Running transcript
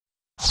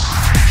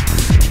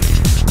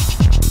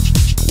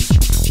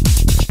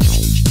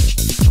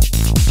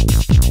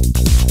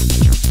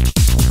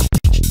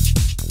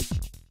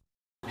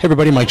Hey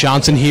everybody, Mike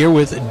Johnson here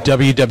with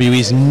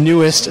WWE's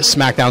newest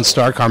Smackdown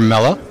star,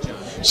 Carmella.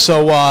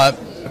 So,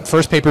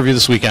 first pay-per-view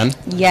this weekend.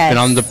 Yes. Been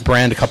on the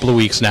brand a couple of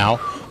weeks now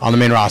on the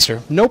main roster.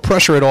 No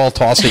pressure at all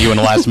tossed at you in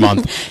the last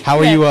month. How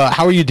are you?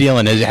 How are you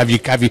dealing? Have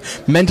you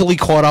mentally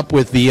caught up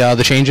with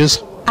the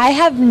changes? I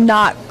have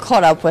not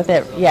caught up with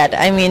it yet.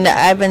 I mean,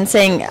 I've been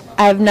saying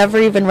I've never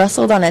even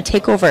wrestled on a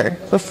takeover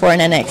before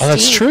in NXT. Oh,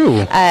 that's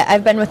true.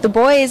 I've been with the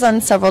boys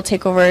on several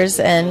takeovers,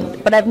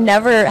 but I've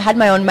never had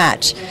my own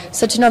match.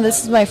 So to know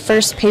this is my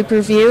first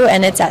pay-per-view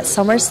and it's at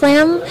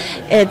Summerslam,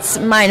 it's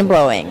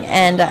mind-blowing.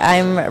 And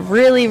I'm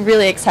really,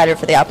 really excited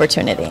for the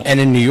opportunity.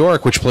 And in New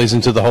York, which plays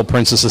into the whole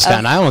Princess of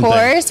Staten Island thing. Of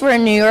course, we're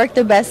in New York,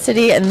 the best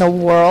city in the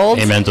world.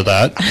 Amen to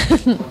that.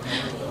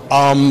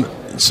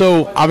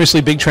 So, obviously,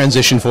 big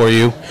transition for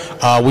you.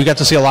 We got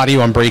to see a lot of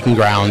you on Breaking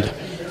Ground.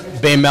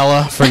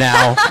 Baymella for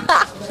now.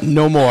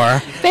 No more.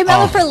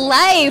 Baymella for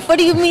life. What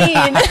do you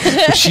mean?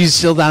 She's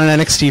still down in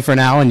NXT for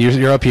now, and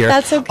you're up here.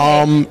 That's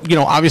okay. You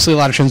know, obviously a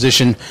lot of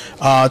transition.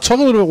 Talk a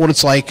little bit what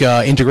it's like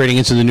integrating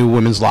into the new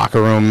women's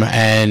locker room,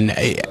 and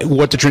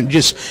what's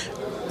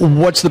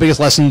the biggest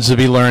lessons to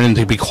be learned and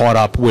to be caught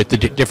up with the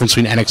difference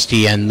between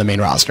NXT and the main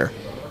roster?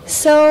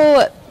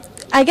 So,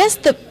 I guess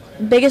the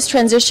biggest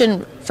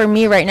transition for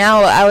me right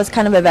now, I was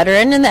kind of a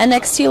veteran in the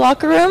NXT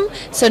locker room,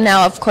 so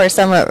now of course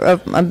I'm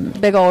a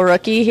big old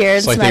rookie here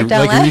at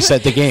Smackdown. Like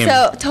reset the game.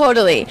 So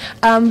totally,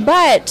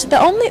 but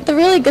the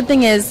really good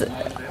thing is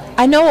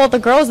I know all the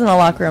girls in the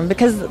locker room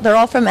because they're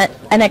all from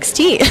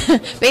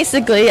NXT.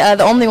 Basically,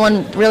 the only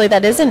one really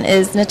that isn't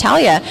is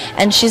Natalya,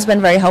 and she's been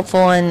very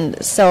helpful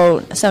and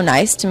so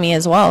nice to me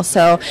as well.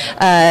 So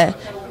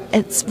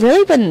it's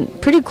really been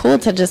pretty cool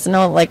to just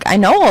know, like, I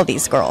know all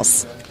these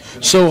girls.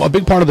 So a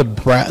big part of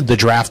the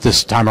draft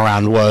this time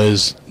around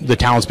was the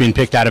talents being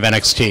picked out of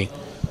NXT.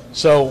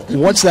 So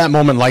what's that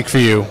moment like for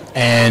you,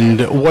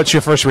 and what's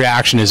your first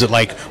reaction? Is it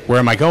like, where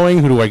am I going?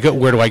 Who do I go?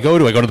 Where do I go?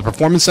 Do I go to the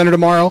Performance Center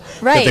tomorrow?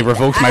 Right. That they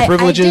revoked my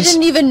privileges? I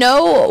didn't even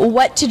know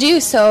what to do.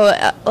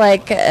 So,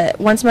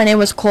 once my name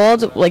was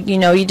called, like, you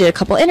know, you did a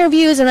couple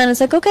interviews, and then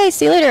it's like, okay,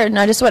 see you later. And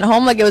I just went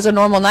home like it was a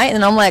normal night,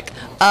 and I'm like,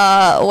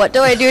 what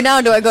do I do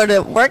now? Do I go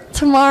to work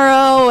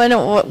tomorrow? And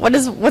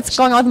what's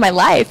going on with my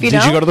life? Did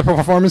you go to the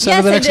Performance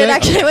Center the next day? Yes,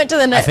 I did. Actually, I went to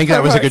the next. I think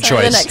that was a good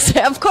choice.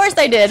 Of course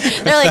I did.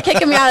 They're like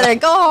kicking me out of there.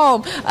 Go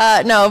home.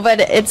 No,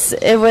 but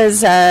it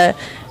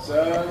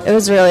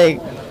was really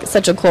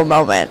such a cool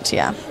moment.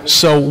 Yeah.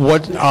 So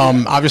what?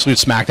 Obviously, with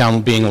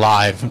SmackDown being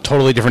live,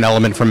 totally different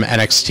element from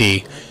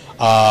NXT.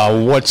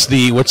 What's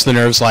the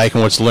nerves like,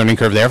 and what's the learning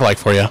curve there like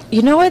for you?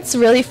 You know what's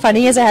really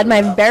funny is I had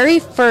my very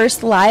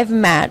first live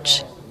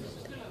match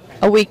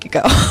a week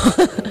ago,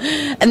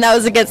 and that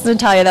was against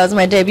Natalya. That was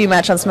my debut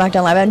match on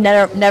SmackDown Live.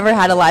 I've never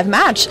had a live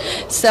match,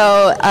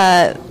 so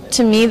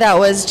to me that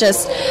was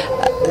just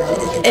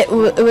it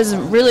was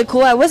really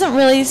cool. I wasn't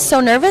really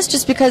so nervous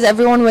just because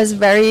everyone was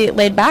very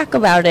laid back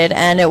about it,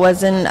 and it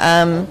wasn't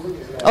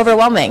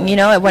overwhelming. You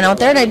know, I went out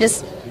there and I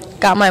just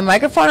got my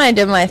microphone, I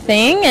did my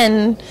thing,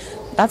 and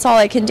that's all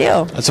I can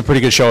do. That's a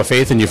pretty good show of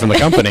faith in you from the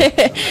company.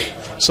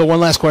 So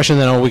one last question,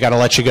 then we got to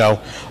let you go.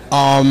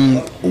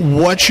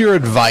 What's your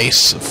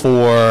advice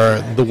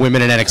for the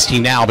women in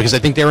NXT now? Because I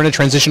think they're in a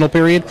transitional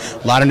period.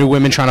 A lot of new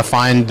women trying to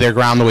find their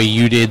ground the way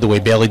you did, the way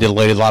Bayley did, a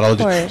lot of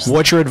others.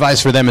 What's your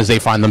advice for them as they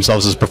find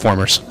themselves as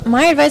performers?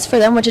 My advice for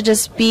them would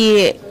just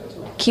be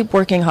keep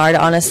working hard,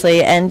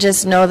 honestly, and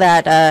just know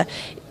that,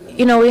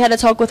 you know, we had a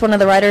talk with one of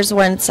the writers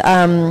once,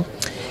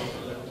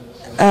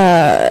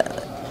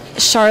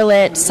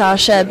 Charlotte,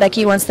 Sasha,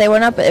 Becky, once they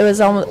went up, it was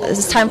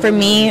time for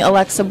me,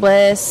 Alexa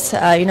Bliss,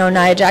 you know,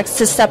 Nia Jax,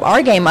 to step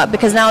our game up,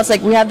 because now it's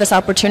like we have this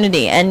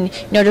opportunity, and,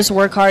 you know, just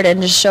work hard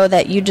and just show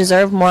that you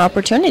deserve more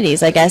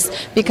opportunities, I guess,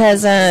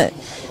 because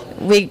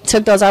we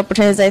took those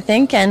opportunities, I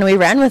think, and we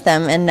ran with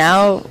them, and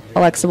now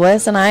Alexa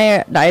Bliss and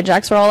Nia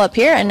Jax were all up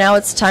here, and now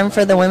it's time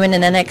for the women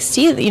in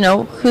NXT, you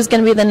know, who's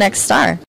going to be the next star.